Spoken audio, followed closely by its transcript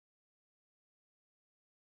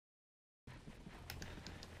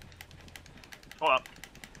Hold up.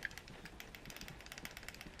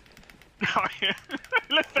 Oh, yeah.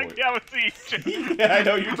 Let's take the other siege. Yeah, I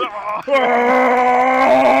know you.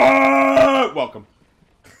 Welcome.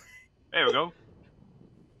 There we go.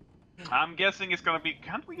 I'm guessing it's gonna be.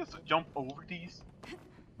 Can't we just jump over these?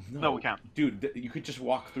 No, we can't. Dude, you could just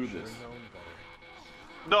walk through this.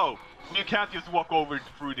 No, you can't just walk over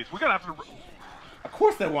through this. We're gonna have to. Of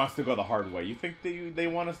course they want us to go the hard way. You think they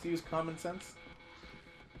want us to use common sense?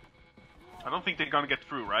 I don't think they're gonna get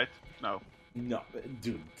through, right? No. No,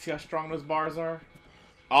 dude. See how strong those bars are?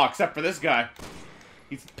 Oh, except for this guy.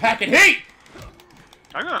 He's packing heat!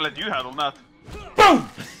 I'm gonna let you handle that. Boom!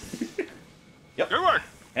 Yep. Good work!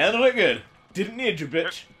 Handle it good. Didn't need you,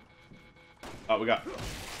 bitch. Oh, we got...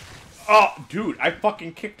 Oh, dude, I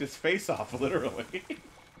fucking kicked his face off, literally.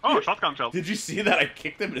 Oh, shotgun shell. Did you see that? I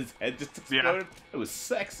kicked him and his head just exploded? Yeah. It was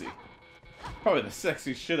sexy. Probably the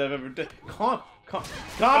sexiest shit I've ever done. Calm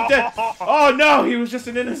down. Oh, no, he was just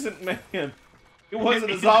an innocent man. He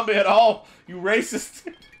wasn't a zombie at all, you racist.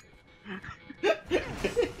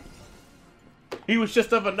 He was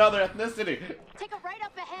just of another ethnicity. Take a right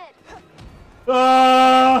up ahead.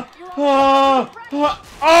 Oh,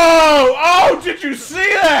 did you see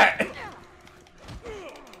that?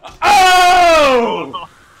 Oh!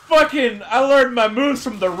 Fucking, I learned my moves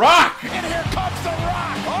from The Rock. And here comes The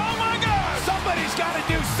Rock. Oh my God! Somebody's got to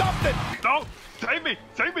do something. No, save me,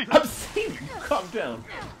 save me. I'm saving you. Calm down.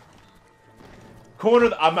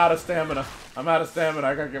 Corner. I'm out of stamina. I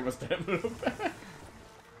gotta get my stamina back.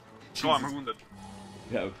 Oh, I'm wounded.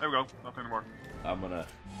 Yeah. There we go. Nothing anymore. I'm gonna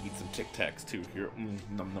eat some Tic Tacs too here.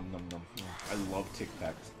 Nom nom nom nom. I love Tic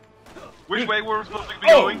Tacs. Which way were we supposed to be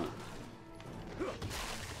going?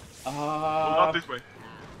 Well, not this way.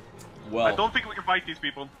 Well, I don't think we can fight these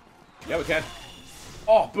people. Yeah, we can.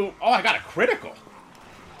 Oh, boom! Oh, I got a critical.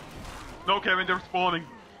 No, Kevin, they're spawning.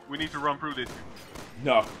 We need to run through this.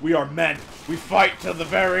 No, we are men. We fight till the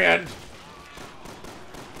very end.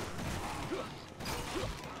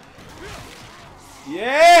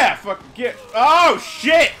 Yeah! Fucking get. Oh,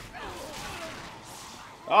 shit!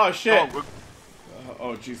 Oh, shit.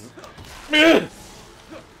 Oh, Jesus. I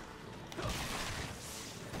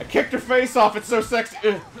kicked her face off. It's so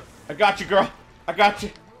sexy. I got you, girl. I got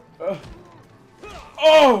you.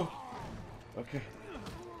 Oh! Okay.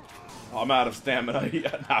 Oh, I'm out of stamina.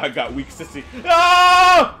 Now I got weak sissy.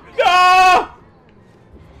 No! No!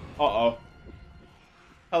 Uh-oh.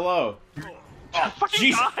 Hello. Oh,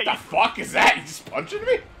 Jesus, what the fuck is that? You just punching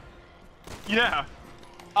me? Yeah.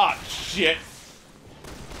 Oh, shit.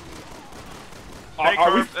 Hey,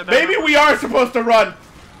 maybe we are supposed to run.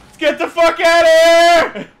 Let's get the fuck out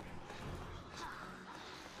of here!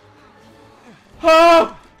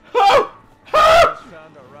 Oh! Oh!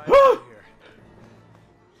 Oh!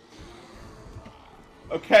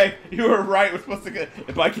 Okay, you were right. We're supposed to get.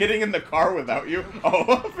 Am I getting in the car without you?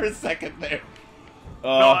 Oh, for a second there. No,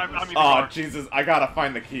 I'm in the car. Jesus, I gotta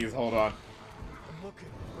find the keys. Hold on.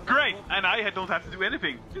 Great, and I don't have to do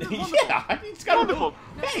anything. Yeah, I just gotta wonderful.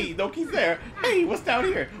 Hey, Loki's there. Hey, what's down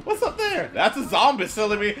here? What's up there? That's a zombie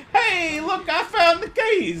silly me. Hey, look, I found the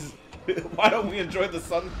keys. Why don't we enjoy the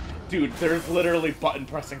sun? Dude, there's literally button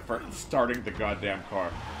pressing for starting the goddamn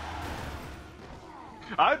car.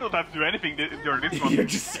 I don't have to do anything during this one. You're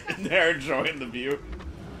just sitting there enjoying the view.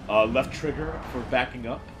 Left trigger for backing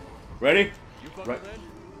up. Ready? Right.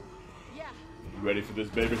 Yeah. You ready for this,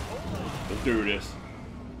 baby? Let's do this.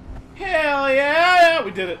 Hell yeah!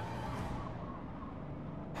 We did it.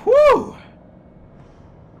 Whew!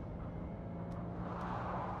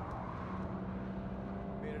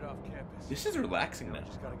 Made it off campus. This is relaxing now.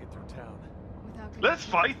 Just gotta get through town. Let's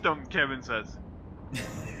fight them, Kevin says.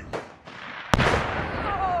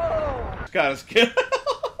 Got us killed.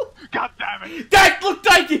 God damn it! That look,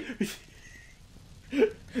 Dikey!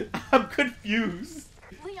 I'm confused.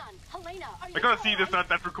 Leon, Helena, are you I gotta see this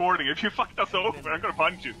that recording. If you fuck us over, I'm gonna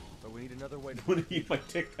punch you. But we need another way to... What do you my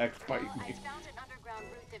Tic Tac fight I me? found an underground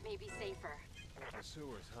route that may be safer. The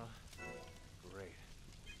sewers, huh? Great.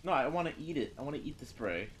 No, I want to eat it. I want to eat the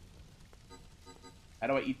spray. How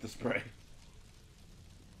do I eat the spray?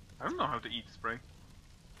 I don't know how to eat spray.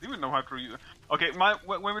 I don't even know how to use. Okay,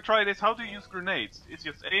 when we try this, how do you use grenades? It's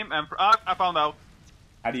just aim and I found out.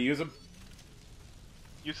 How do you use them?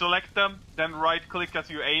 You select them, then right click as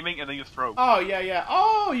you're aiming, and then you just throw. Oh yeah, yeah.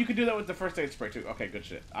 Oh, you can do that with the first aid spray too. Okay, good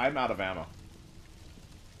shit. I'm out of ammo.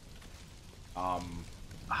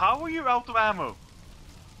 How are you out of ammo?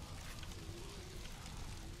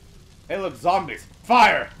 Hey, look, zombies!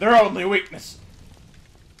 Fire! Their only weakness.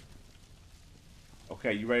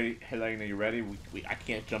 Okay, you ready, Helena? You ready? I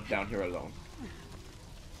can't jump down here alone.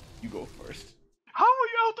 You go first. How are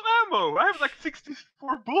you out of ammo. I have like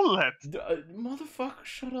 64 bullets. Motherfucker,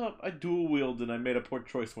 shut up. I dual wield and I made a poor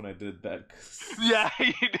choice when I did that. Yeah,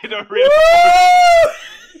 you did a real.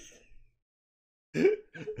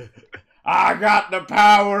 I got the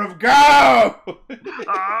power of God!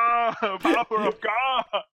 Power of God!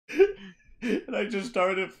 And I just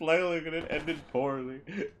started flailing and it ended poorly.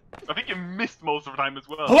 I think you missed most of the time as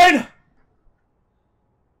well. Helena!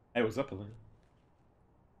 Hey, what's up, Helena?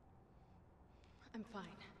 I'm fine.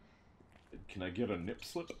 Can I get a nip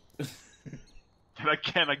slip? Can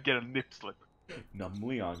I get a nip slip?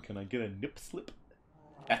 Leon, can I get a nip slip?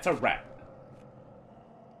 That's a rat.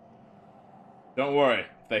 Don't worry.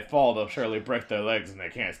 If they fall, they'll surely break their legs and they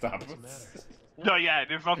can't stop us. No, yeah,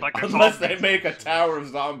 it's not like a Unless zombie. they make a tower of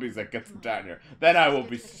zombies that gets them down here. Then I will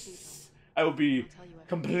be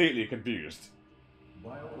completely confused.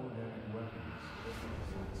 Bioorganic weapons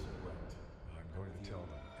is a threat. I'm going to tell them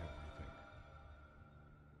everything.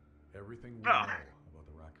 Everything we know about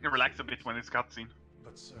the raccoon. You relax a series. bit when it's cutscene.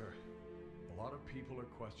 But sir, a lot of people are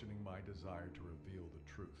questioning my desire to reveal the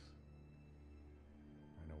truth.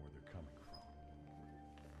 I know where they're coming from.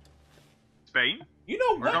 Spain? You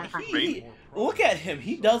know We're what? coming from Spain? Look at him.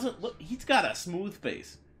 He doesn't look. He's got a smooth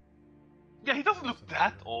face. Yeah, he doesn't look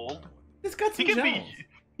that old. He's got some He can be. jowls. he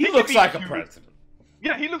He can looks be like a cute. president.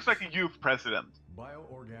 Yeah, he looks like a youth president.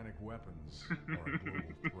 Bioorganic weapons are a global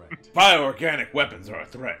threat. Bioorganic weapons are a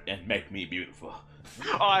threat and make me beautiful.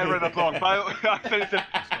 Oh, I read that wrong.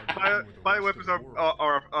 Bioweapons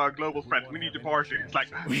are a global threat. We need to party. It's like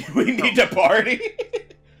We need to party.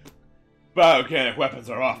 Bioorganic weapons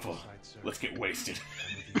are awful. Let's get wasted.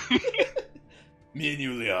 Me and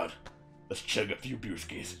you, Leon. Let's chug a few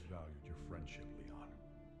brewskis. Valued your friendship, Leon.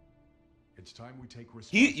 It's time we take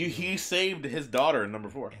He saved his daughter in number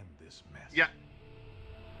 4. end this mess. yeah.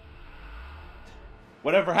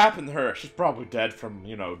 Whatever happened to her, she's probably dead from,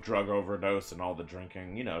 you know, drug overdose and all the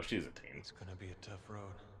drinking. You know, she's a teen. It's gonna be a tough road.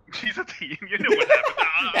 She's a teen. You know what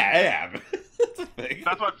happened. Yeah, that's a thing.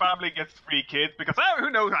 That's why family gets 3 kids because who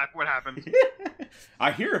knows what happened.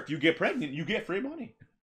 I hear if you get pregnant, you get free money.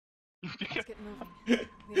 Let's get moving.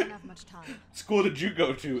 We don't have much time. School did you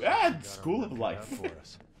go to? School of Life. For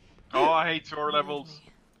us. Oh, I hate sewer levels.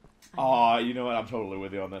 Aw, you know what? I'm totally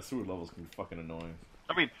with you on that. Sewer levels can be fucking annoying.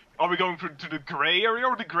 I mean, are we going to the grey area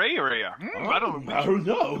or the grey area? I don't know. I don't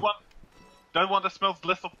know. That one that smells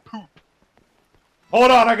less of poop. Hold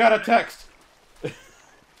on, I got a text.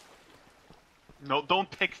 No, don't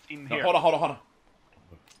text in No, here. hold on.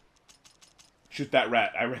 Shoot that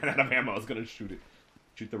rat. I ran out of ammo. I was gonna shoot it.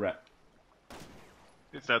 Shoot the rat.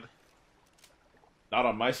 It said. Not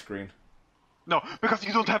on my screen. No, because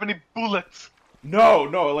you don't have any bullets. No,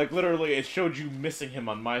 like literally it showed you missing him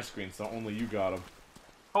on my screen, so only you got him.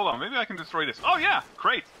 Hold on, maybe I can destroy this. Oh yeah,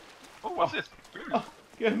 great. Oh, what's this? Oh,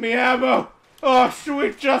 give me ammo! Oh,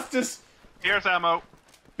 sweet justice! Here's ammo.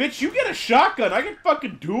 Bitch, you get a shotgun. I get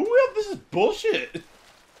fucking dual wield? This is bullshit.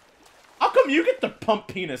 How come you get the pump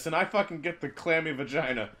penis and I fucking get the clammy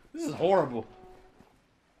vagina? This is horrible.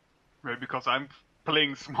 Maybe because I'm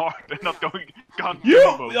playing smart and not going gun.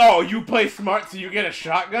 You play smart so you get a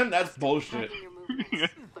shotgun? That's bullshit. Cover your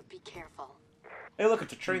movements, but be careful. Hey, look,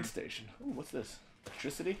 it's a train station. Ooh, what's this?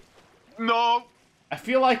 Electricity? No. I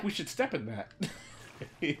feel like we should step in that.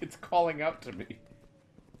 It's calling out to me.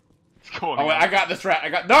 It's going Oh, wait, on. I got this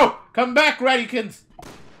rat. No! Come back, Rattykins!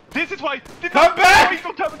 This is why. Come back! Why you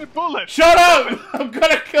don't have any bullets. Shut up! I'm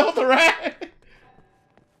gonna kill the rat!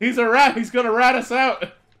 He's a rat. He's gonna rat us out.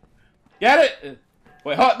 Get it?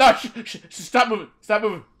 Wait, hold no, stop moving. Stop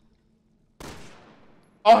moving.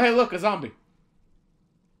 Oh, hey, look, a zombie.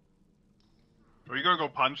 Are you gonna go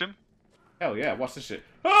punch him? Hell yeah, watch this shit.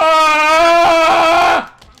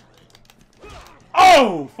 Ah!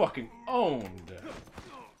 Oh, fucking owned.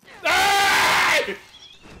 Ah!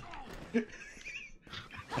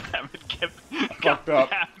 Damn it, Kip. Fucked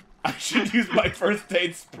up. I should use my first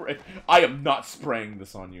aid spray. I am not spraying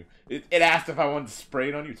this on you. It asked if I wanted to spray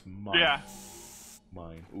it on you. It's mine. Yeah.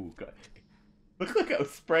 Mine. Ooh, God. Look like I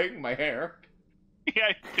was spraying my hair. Yeah,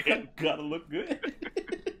 I did. Gotta look good.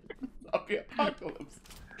 Zombie apocalypse.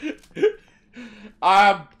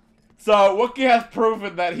 So Wookie has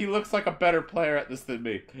proven that he looks like a better player at this than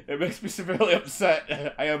me. It makes me severely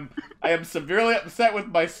upset. I am severely upset with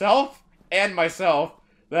myself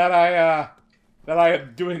that I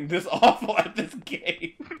am doing this awful at this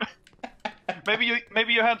game. Maybe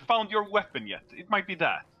you haven't found your weapon yet. It might be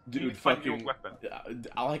that. You need Dude, to find fucking. your weapon.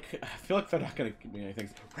 I feel like they're not gonna give me anything.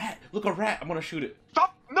 Rat! Look, a rat! I'm gonna shoot it.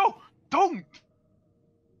 Stop! No! Don't!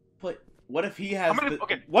 But what if he has?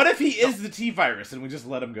 Okay. What if he is the T-virus and we just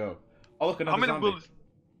let him go? Oh, look, another How many zombie. bullets?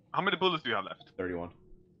 How many bullets do you have left? 31.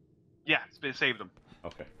 Yeah, save them.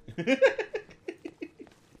 Okay.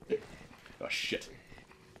 Oh shit.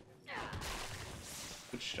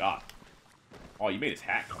 Good shot. Oh, you made his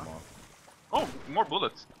hat come off. Oh, more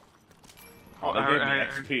bullets. Oh, they gave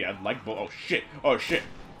me XP. I'd like oh shit. Oh shit.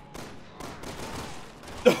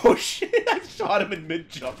 Oh shit! I shot him in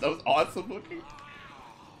mid-jump. That was awesome looking.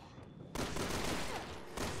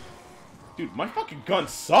 Dude, my fucking gun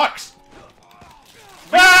sucks!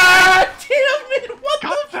 Ah! Damn it! What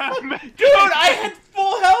God the fuck? damn it. Dude, I had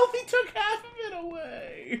full health! He took half of it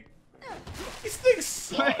away! These things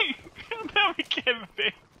suck Now we can't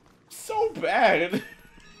think. so bad!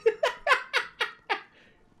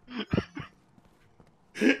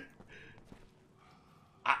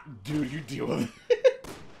 Dude, you deal with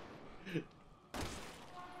it.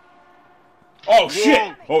 Oh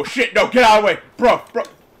shit! Oh shit! No, get out of the way! Bro!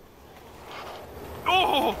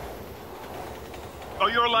 Oh! Oh,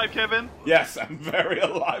 you're alive, Kevin? Yes, I'm very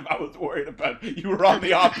alive. I was worried about it. You were on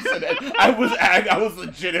the opposite end. I was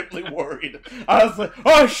legitimately worried. I was like,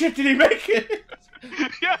 oh shit, did he make it?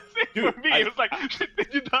 Yeah, same Dude, for me. It was like, shit,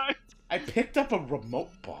 did you die? I picked up a remote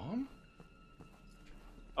bomb?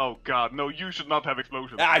 Oh god, no, you should not have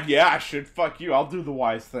explosions. Ah, yeah, I should. Fuck you. I'll do the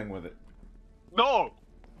wise thing with it. No!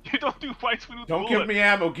 You don't do fights with Don't bullets. give me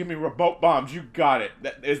ammo, give me remote bombs. You got it.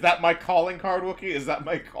 Is that my calling card, Wookie? Is that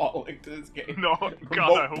my calling to this game? No, remote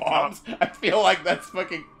God, I hope bombs? not. I feel like that's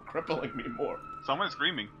fucking crippling me more. Someone's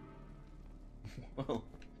screaming. Well,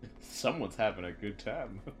 someone's having a good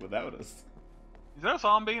time without us. Is that a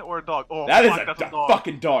zombie or a dog? Oh, That is fuck, a, that's a dog.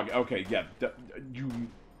 fucking dog. Okay, yeah. You.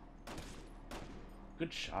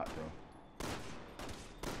 Good shot, bro.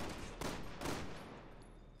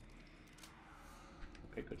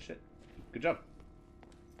 Okay, good shit. Good job.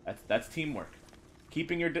 That's teamwork.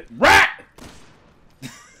 Keeping your rat.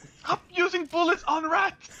 Stop using bullets on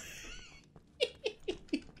rats!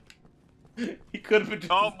 He could have been.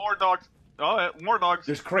 Just... Oh, more dogs. Oh, more dogs.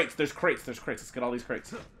 There's crates. There's crates. There's crates. Let's get all these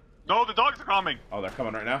crates. No, the dogs are coming. Oh, they're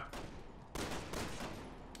coming right now.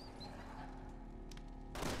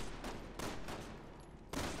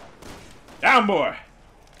 Down, boy.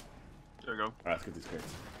 There you go. All right, let's get these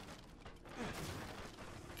crates.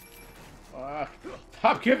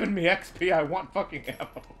 Stop giving me XP. I want fucking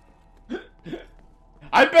ammo.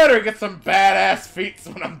 I better get some badass feats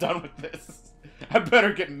when I'm done with this. I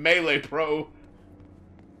better get Melee Pro.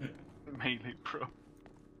 Melee Pro.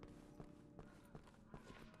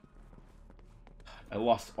 I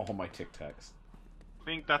lost all my Tic Tacs. I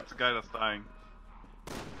think that's the guy that's dying.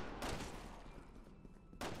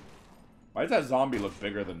 Why does that zombie look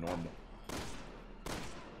bigger than normal?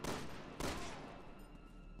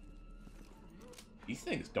 These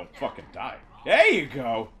things don't fucking die. There you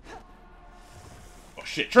go. Oh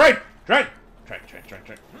shit! Train! Train! Train!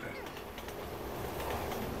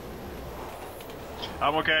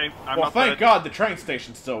 I'm okay. I'm Well, not thank dead. God the train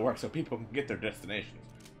station still works so people can get their destinations.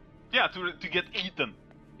 Yeah, to get eaten.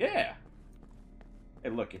 Yeah. Hey,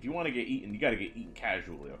 look, if you want to get eaten, you gotta get eaten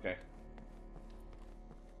casually, okay?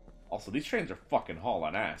 Also, these trains are fucking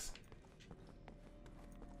hauling ass.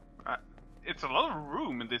 It's a lot of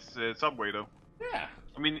room in this subway, though. Yeah.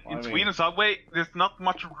 I mean, Well, in Sweden subway, there's not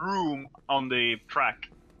much room on the track.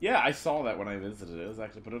 Yeah, I saw that when I visited. It was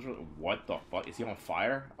actually, but it was really, what the fuck? Is he on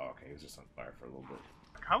fire? Oh, okay, he was just on fire for a little bit.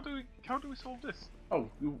 How do we solve this? Oh,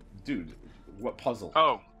 dude, what puzzle?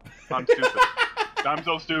 Oh, I'm stupid. I'm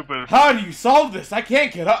so stupid. How do you solve this? I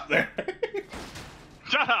can't get up there.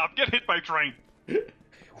 Shut up! Get hit by a train.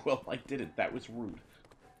 Well, I didn't. That was rude.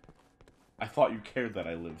 I thought you cared that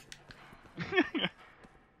I lived.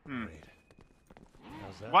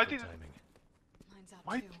 How's that Why for did- timing? Mine's out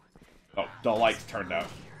Why- too. Oh, the lights turned out.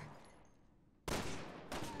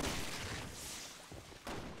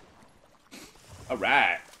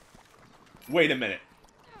 Alright. Wait a minute.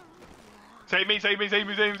 Save me! Save me! Save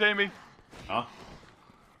me! Save me! Save me! Huh?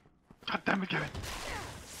 God damn it, Kevin!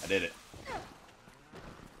 I did it.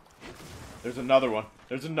 There's another one.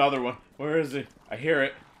 There's another one. Where is he? I hear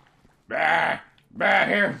it. Bah! Bah,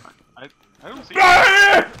 here! I don't see. Bah,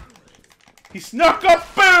 here! He snuck up,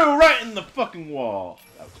 boo! Right in the fucking wall.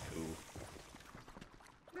 That was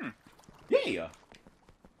cool. Yeah!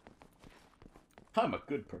 I'm a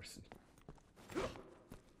good person.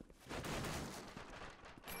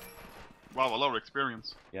 Wow, a lot of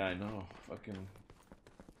experience. Yeah, I know. Fucking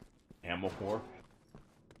ammo whore.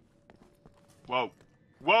 Whoa!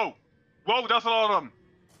 Whoa! Whoa! That's a lot of them.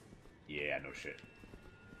 Yeah, no shit.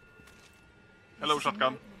 Hello, This is a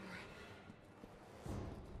shotgun. nightmare.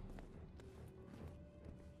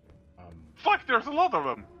 Fuck! There's a lot of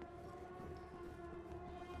them.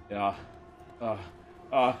 Yeah.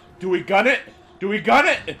 Do we gun it? Do we gun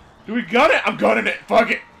it? Do we gun it? I'm gunning it.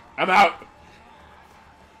 Fuck it. I'm out.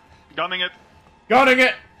 Gunning it. Gunning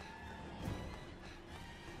it.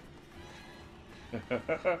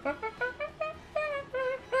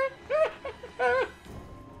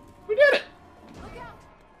 We did it. Look out!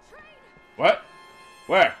 Train! What?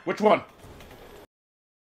 Where? Which one?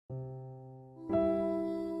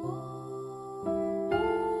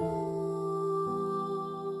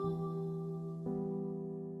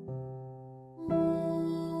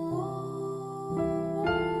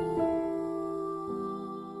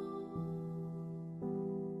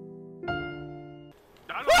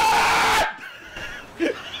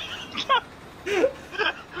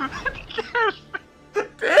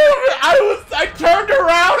 I turned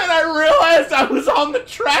around and I realized I was on the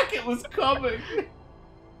track. It was coming.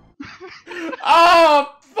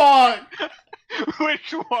 Oh, fuck.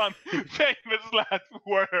 Which one? Famous last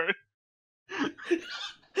word.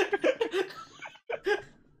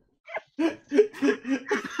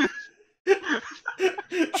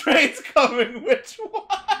 Train's coming. Which one?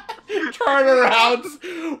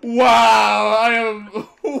 Turnarounds. Wow. I am.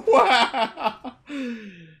 Wow.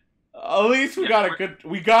 At least we got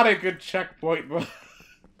a good checkpoint, bro.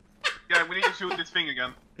 Yeah, we need to shoot this thing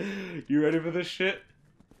again. You ready for this shit?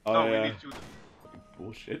 Oh, we need to shoot.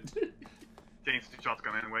 Bullshit. Change the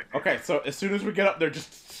shotgun anyway. Okay, so as soon as we get up there,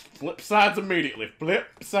 just flip sides immediately. Flip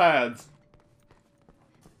sides.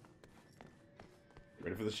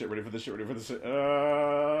 Ready for this shit, ready for this shit, ready for this shit.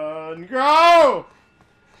 Go!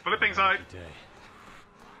 Flipping side.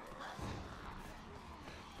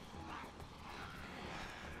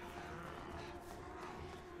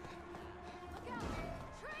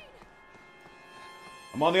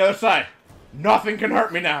 I'm on the other side. Nothing can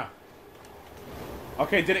hurt me now.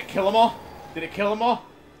 Okay, did it kill them all? Did it kill them all?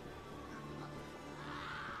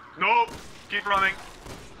 No! Keep running.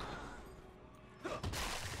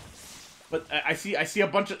 But I see a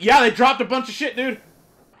bunch of... Yeah, they dropped a bunch of shit, dude.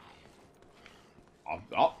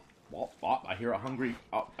 Oh, I hear a hungry...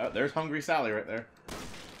 Oh, there's Hungry Sally right there.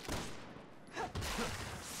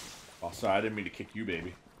 Oh, sorry, I didn't mean to kick you,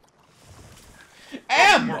 baby.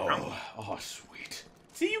 Ammo! Oh, sweet.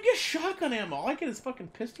 See, you get shotgun ammo. All I get is fucking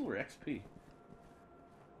pistol or XP.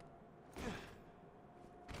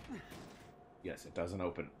 Yes, it doesn't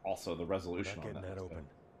open. Also, the resolution on that open.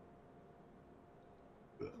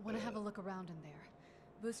 Want to have a look around in there.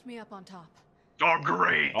 Boost me up on top. Oh,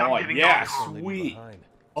 great! Oh, I'm getting yeah, on. sweet.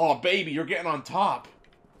 Oh, baby, you're getting on top.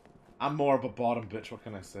 I'm more of a bottom bitch. What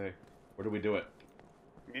can I say? Where do we do it?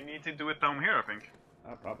 You need to do it down here, I think.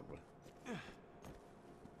 Probably.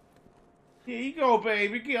 Here you go,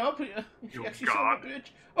 baby. Get up here. You Sexy god. son of a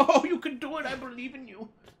bitch. Oh, you can do it. I believe in you.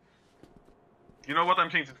 You know what? I'm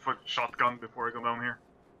changing for shotgun before I go down here.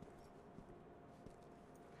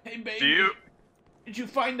 Hey, baby. Do you? Did you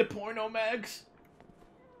find the porno mags?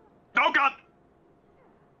 Oh god!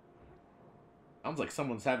 Sounds like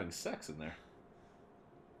someone's having sex in there.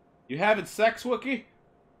 You having sex, Wookie?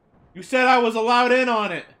 You said I was allowed in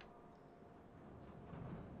on it.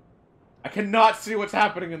 I cannot see what's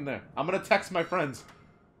happening in there. I'm gonna text my friends.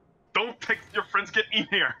 Don't text your friends, get in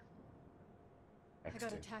here! I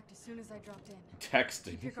got attacked as soon as I dropped in.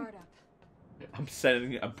 Texting. Keep your guard up. I'm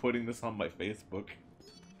putting this on my Facebook.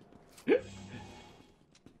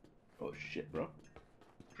 Oh shit, bro.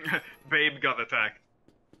 Babe got attacked.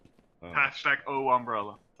 Hashtag O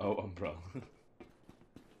umbrella. Oh, umbrella.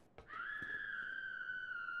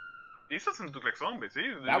 These doesn't look like zombies.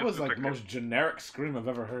 That was like the most generic scream I've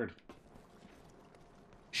ever heard.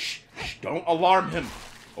 Shh, shh, don't alarm him.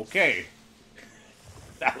 Okay.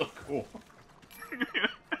 That looked cool.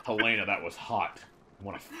 Helena, that was hot. I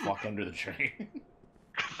want to fuck under the train.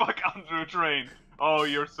 Fuck under a train. Oh,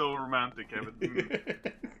 you're so romantic, Kevin.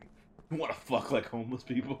 You want to fuck like homeless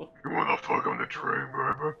people? You wanna fuck on the train,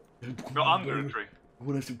 baby? No, under the train. I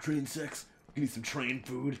want to have some train sex. We need some train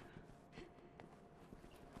food.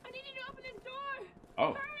 I need you to open this door!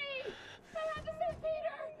 Oh. Hurry! I have to save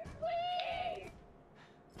Peter! Please!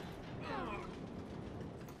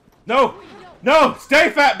 No! No! Stay,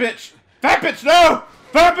 fat bitch! Fat bitch, no!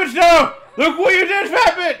 Fat bitch, no! Look what you did,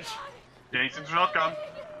 fat bitch! Jason shotgun.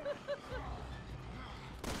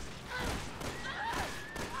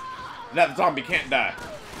 That zombie can't die.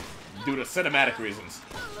 Due to cinematic reasons.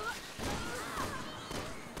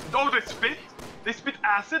 Oh, they spit? They spit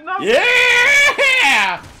acid now?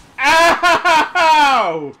 Yeah!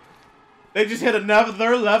 Ow! They just hit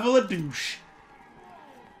another level of douche.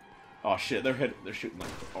 Oh shit, they're shooting like...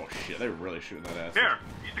 Oh shit, they're really shooting that ass. Here,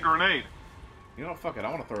 eat the grenade. You know what, fuck it, I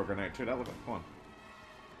want to throw a grenade too, that looked like fun.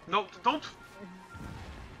 No, don't.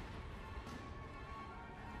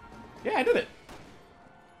 Yeah, I did it.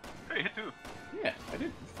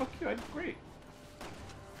 good. Great.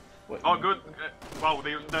 What, Oh, good. Wow,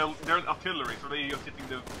 they're artillery, so they're just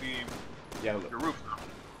hitting yeah, the roof now.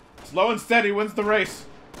 slow and steady wins the race.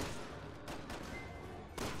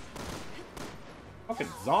 Fucking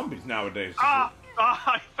zombies nowadays. Ah!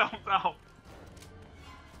 Ah! I found out.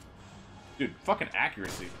 Dude, fucking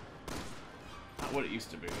accuracy. Not what it used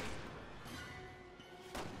to be.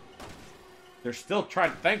 They're still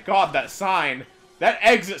trying. Thank God that sign, that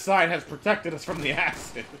exit sign, has protected us from the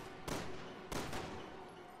acid.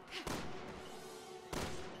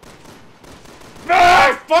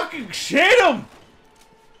 Ah! Fucking shit him!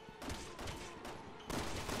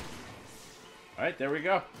 Alright, there we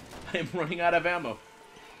go. I am running out of ammo.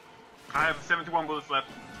 I have 71 bullets left.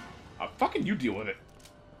 Fucking you deal with it.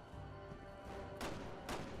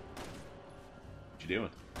 What you doing?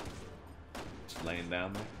 Just laying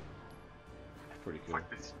down there? Pretty cool. Fuck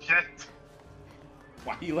this shit.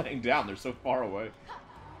 Why are you laying down? They're so far away.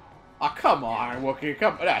 Oh, come on, Wookie.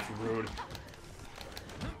 Come on. That's rude.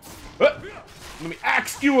 Let me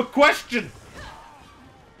ask you a question.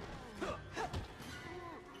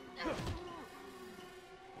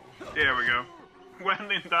 There we go.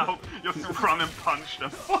 When in doubt, just run and punch them.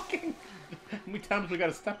 Fucking. How many times we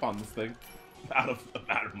gotta step on this thing? Out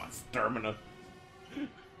of my stamina.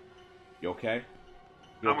 You okay?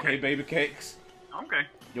 You I'm okay, okay. baby cakes? Okay.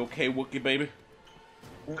 You okay, Wookie baby?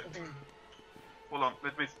 Hold on,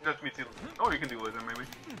 let me see. Oh, you can deal with it, maybe.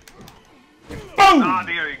 Boom! Ah,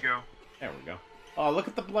 there you go. There we go. Oh, look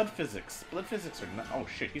at the blood physics. Blood physics are not. Oh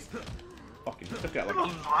shit, he's fucking took out Still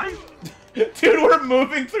like. alive? Dude, we're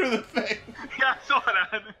moving through the thing. Yeah, I saw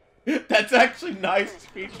that. That's actually nice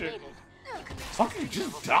feature. Fucking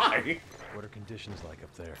just die. What are conditions like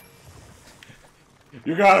up there?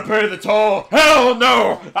 You gotta pay the toll. Hell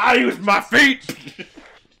no! I use my feet.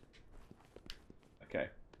 Okay.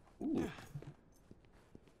 Ooh.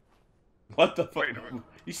 What the fuck? Wait a minute.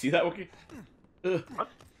 You see that, Wookie? What?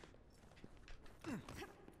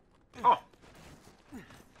 Oh,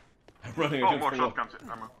 I'm running oh, against more the wall. shotguns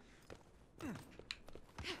ammo.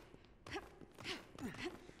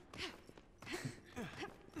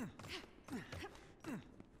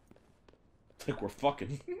 It's like we're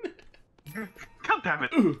fucking. God damn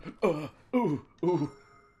it. Ooh.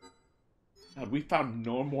 God, we found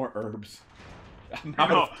no more herbs. I'm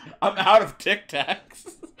out of Tic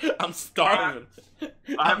Tacs. I'm starving.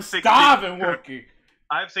 I'm six starving, Tic- Wookie.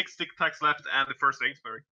 I have 6 Tic Tacs left and the first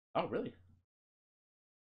Ainsbury. Oh, really?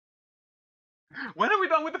 When are we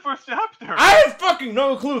done with the first chapter? I have fucking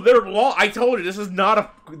no clue. They're long. I told you this is not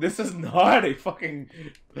a fucking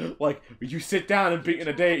like you sit down and beat in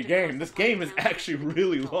a day game. This game is actually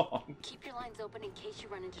really long. Keep your lines open in case you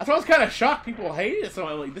run into That's why I was kind of shocked people hated it so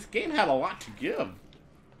much. Like this game had a lot to give.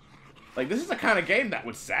 Like this is the kind of game that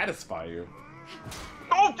would satisfy you.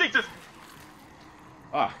 Oh, Jesus!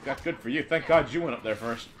 Ah, that's good for you. Thank God you went up there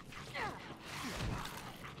first.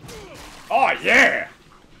 Oh yeah!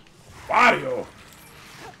 Wario!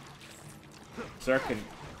 Sir, can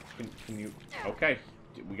you... Okay,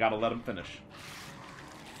 we gotta let him finish.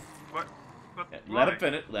 What? But Yeah,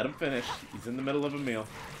 why? let him finish. He's in the middle of a meal.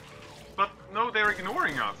 But no, they're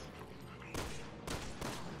ignoring us.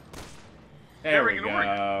 There They're we ignoring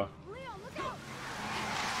go.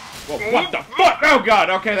 Whoa, what the fuck? Oh god,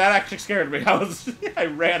 okay, that actually scared me. I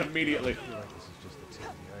ran immediately. I feel like this is just the tip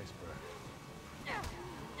of the iceberg.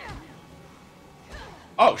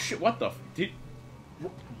 Oh shit, what the did...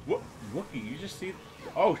 Wookie, you just see...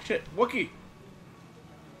 Oh shit, Wookie!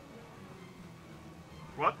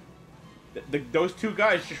 What? Those two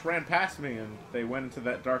guys just ran past me and they went into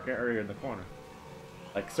that dark area in the corner.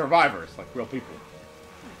 Like survivors, like real people.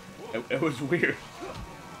 It was weird.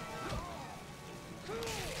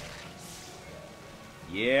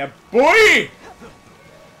 Yeah, boy!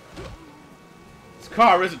 This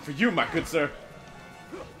car isn't for you, my good sir.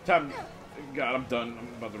 Time... God, I'm done. I'm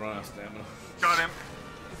about to run out of stamina. Got him.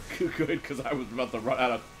 Good, because I was about to run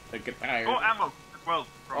out of... Get tired. Oh, ammo as well.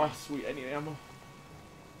 Probably. Oh, sweet. I need ammo.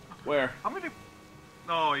 Where? How many?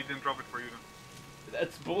 No, he didn't drop it for you then.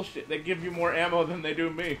 That's bullshit. They give you more ammo than they do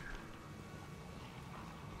me.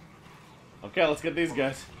 Okay, let's get these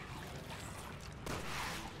guys.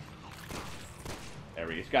 There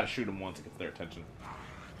we go. You gotta shoot them once to get their attention.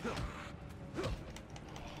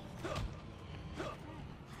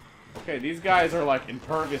 Okay, these guys are like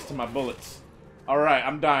impervious to my bullets. Alright,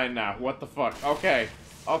 I'm dying now. What the fuck? Okay.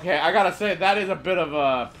 Okay, I gotta say, that is a bit of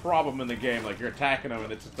a problem in the game. Like, you're attacking them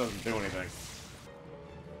and it just doesn't do anything.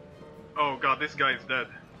 Oh god, this guy is dead.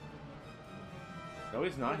 No,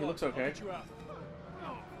 he's not. He looks okay.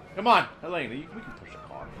 Come on, Helena, we can push a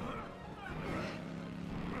car.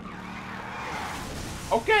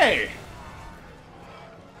 Okay.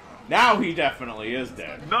 Now he definitely is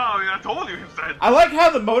dead. No, I told you he's dead. I like how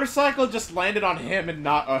the motorcycle just landed on him and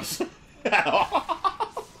not us. There we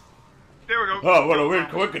go. Oh, what a weird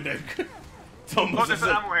coincidence. It's Oh, almost there's as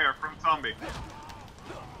if... ammo here from zombie.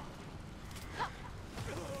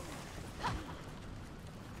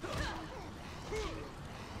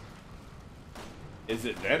 Is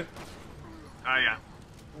it dead? Yeah.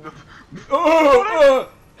 Oh!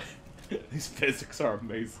 These physics are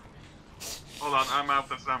amazing. Hold on, I'm out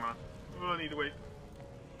of stamina. Oh, I need to wait.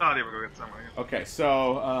 Ah, there we go, get stamina again. Okay,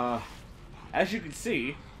 so, as you can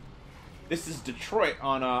see, this is Detroit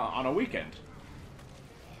on a weekend.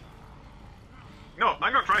 No,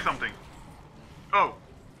 I'm gonna try something. Oh.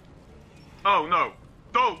 Oh, no.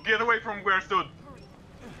 No, get away from where I stood.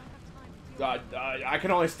 I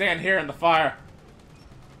can only stand here in the fire.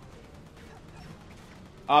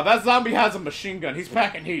 That zombie has a machine gun. He's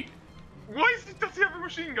packing heat. Why does he have a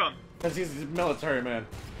machine gun? Because he's a military man.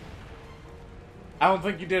 I don't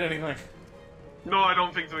think you did anything. No, I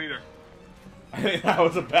don't think so either. I think that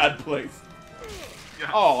was a bad place.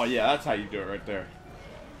 Yeah. Oh, yeah, that's how you do it right there.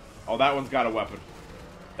 Oh, that one's got a weapon.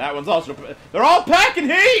 That one's also... They're all packing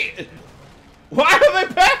heat! Why are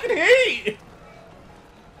they packing heat?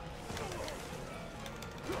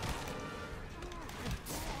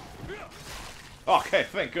 Okay,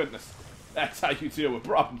 thank goodness. That's how you deal with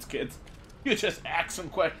problems, kids. You just ask some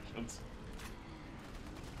questions.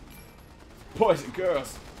 Boys and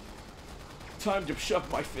girls, time to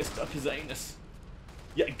shove my fist up his anus.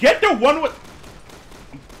 Yeah, get the one with...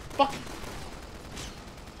 Fuck.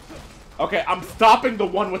 Okay, I'm stopping the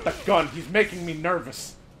one with the gun. He's making me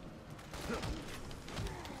nervous.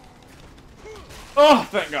 Oh,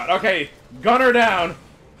 thank God. Okay, gunner down.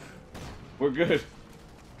 We're good.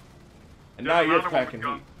 And now you're packing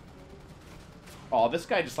heat. Oh, this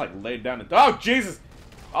guy just like laid down and... Oh, Jesus!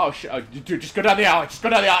 Oh, shit. Oh, dude, just go down the alley. Just go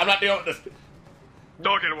down the alley. I'm not dealing with this.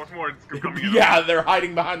 Don't get what's more. It's coming in. Yeah, they're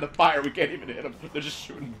hiding behind the fire. We can't even hit them. They're just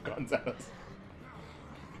shooting guns at us.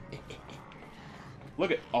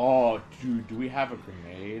 Look at... Oh, dude, do we have a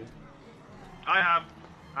grenade? I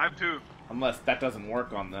have two. Unless that doesn't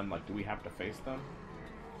work on them. Like, do we have to face them?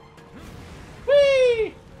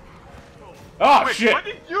 Whee! Oh, Wait, shit! why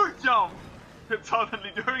did you jump?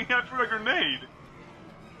 Suddenly during after a grenade.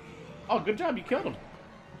 Oh, good job, you killed him.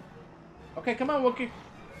 Okay, come on, Wookie.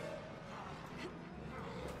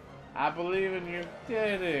 I believe in you. You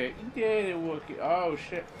did it. You did it, Wookie. Oh,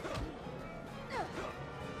 shit.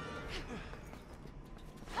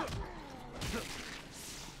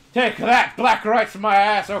 Take that, black rights from my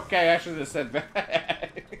ass. Okay, I should have said that.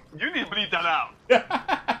 You need to bleep that out.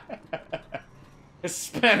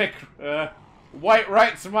 Hispanic, white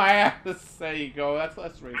rights from my ass. There you go. That's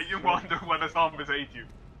less racist. You wonder why the zombies hate you.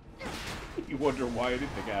 You wonder why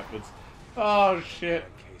anything happens. Oh, shit.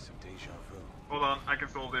 Case of deja vu. Hold on, I can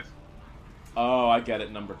solve this. Oh, I get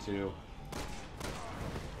it, number 2.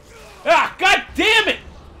 Ah, god damn it!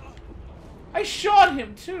 I shot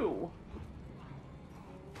him, too.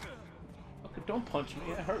 Okay, don't punch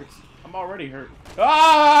me, it hurts. I'm already hurt.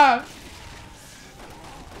 Ah!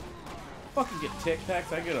 Fucking get Tic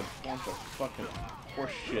Tacs, I get a bunch of fucking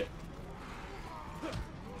horse shit.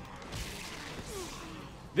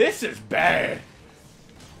 This is bad.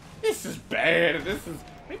 This is bad. This is...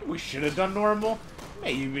 Maybe we should have done normal.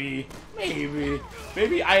 Maybe. Maybe.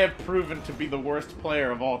 Maybe I have proven to be the worst player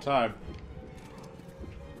of all time.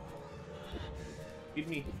 Feed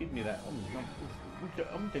me that.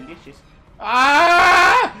 I'm delicious.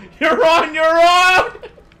 Ah! You're on your own!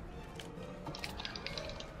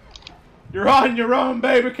 You're on your own,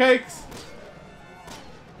 baby cakes!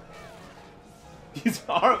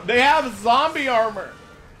 They have zombie armor!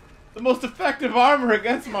 The most effective armor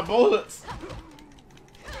against my bullets!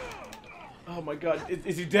 Oh my god,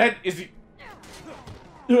 is he dead? Is he...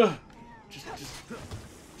 Ugh. Just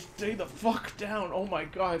stay the fuck down, oh my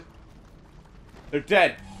god. They're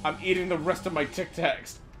dead. I'm eating the rest of my Tic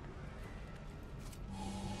Tacs.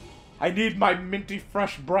 I need my minty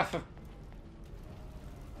fresh breath.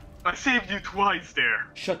 I saved you twice there.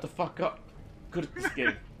 Shut the fuck up. Good at this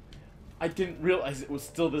game. I didn't realize it was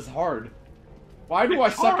still this hard. Why do I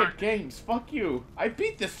It's suck hard. at games? Fuck you. I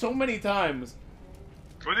beat this so many times.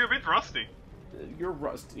 Well, you're a bit rusty. You're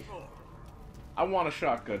rusty. I want a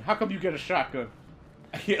shotgun. How come you get a shotgun?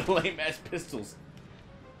 I get lame-ass pistols.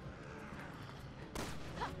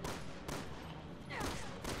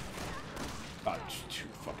 You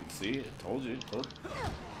fucking see it. Told you.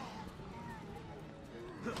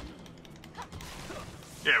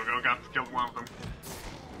 Yeah, we go. Got killed one of them.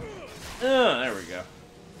 There we go.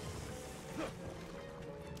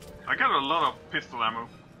 I got a lot of pistol ammo.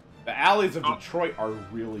 The alleys of Oh. Detroit are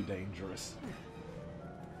really dangerous.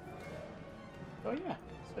 Oh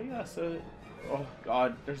yeah. So oh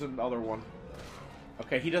god, there's another one.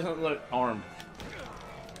 Okay, he doesn't look armed.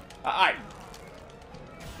 Aye.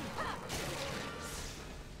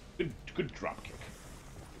 Good drop kick.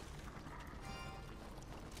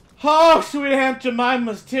 Oh, sweet Aunt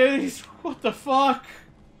Jemima's titties. What the fuck?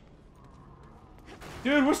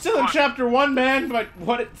 Dude, we're still in What? chapter 1, man, but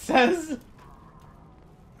what it says.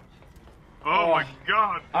 Oh, my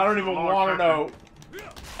god. I don't even Lord, want to chapter. know.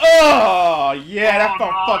 Oh, yeah, that Oh,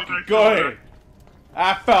 felt no, fucking I good. feel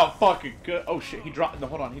That felt fucking good. Oh shit, he dropped. No,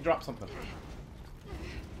 hold on, he dropped something.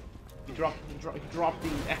 He dropped the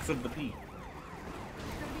X of the P.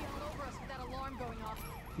 They're gonna be all over us with that alarm going off.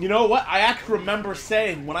 You know what? I actually remember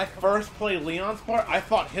saying when I first played Leon's part, I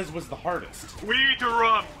thought his was the hardest. We need to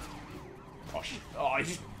run. Oh shit!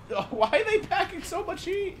 Why are they packing so much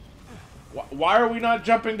heat? Why are we not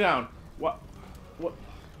jumping down? What?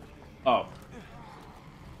 Oh.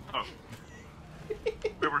 Oh.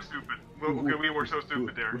 We were stupid. We were so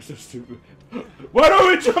stupid there. We're so stupid. Why don't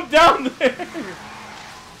we jump down there?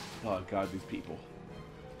 Oh god, these people.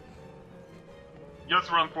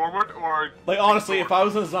 Just run forward or... Like, honestly, if I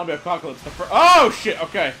was in a zombie apocalypse, Oh, shit,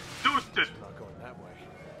 okay. Do it! Not going that way.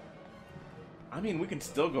 I mean, we can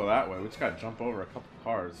still go that way. We just gotta jump over a couple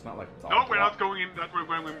cars. It's not like it's all No, we're blocked. not going in that way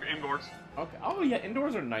when we're indoors. Okay. Oh, yeah,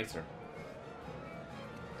 indoors are nicer.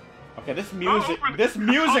 Okay, this Oh, music... open. This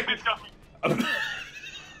music... Oh, it's got-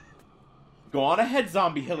 Go on ahead,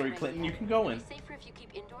 zombie Hillary Clinton. You can go in. Safer if you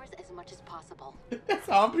keep indoors as much as possible.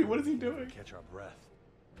 Zombie, what is he doing? Catch our breath.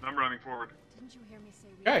 I'm running forward. Didn't you hear me say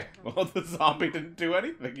we Okay, had to go? well, the zombie didn't do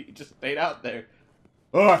anything. He just stayed out there.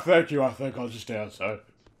 Oh, thank you. I think I'll just stay outside.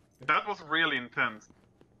 That was really intense.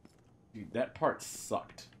 Dude, that part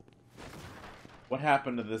sucked. What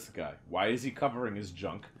happened to this guy? Why is he covering his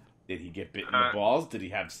junk? Did he get bit in the balls? Did he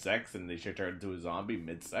have sex and they should turn into a zombie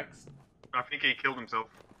mid-sex? I think he killed himself.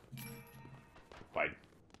 By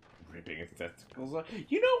ripping his testicles off?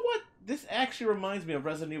 You know what? This actually reminds me of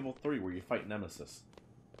Resident Evil 3 where you fight Nemesis.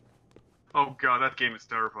 Oh god, that game is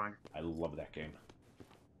terrifying. I love that game.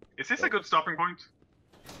 Is this a good stopping point?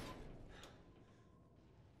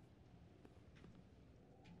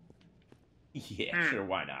 Yeah, sure,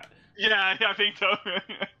 why not? Yeah, I think so.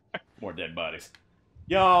 More dead bodies.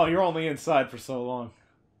 Yo, you're only inside for so long.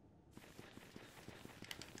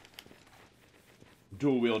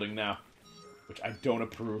 Dual wielding now, which I don't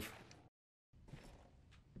approve.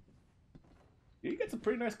 You get some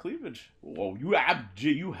pretty nice cleavage. Whoa, you have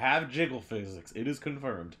jiggle physics. It is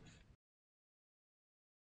confirmed.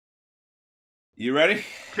 You ready?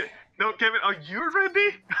 No, Kevin, are you ready?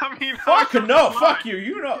 I mean, Fuck I'm no, fine. fuck you.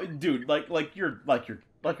 You know, dude, like you're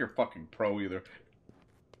fucking pro either.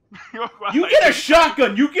 You get a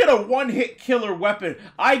shotgun. You get a one-hit killer weapon.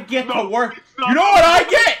 I get to work. it's not You know what I a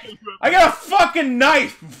get? weapon. I get a fucking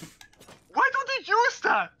knife. Why don't you use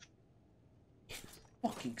that?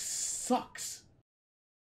 Fucking sucks.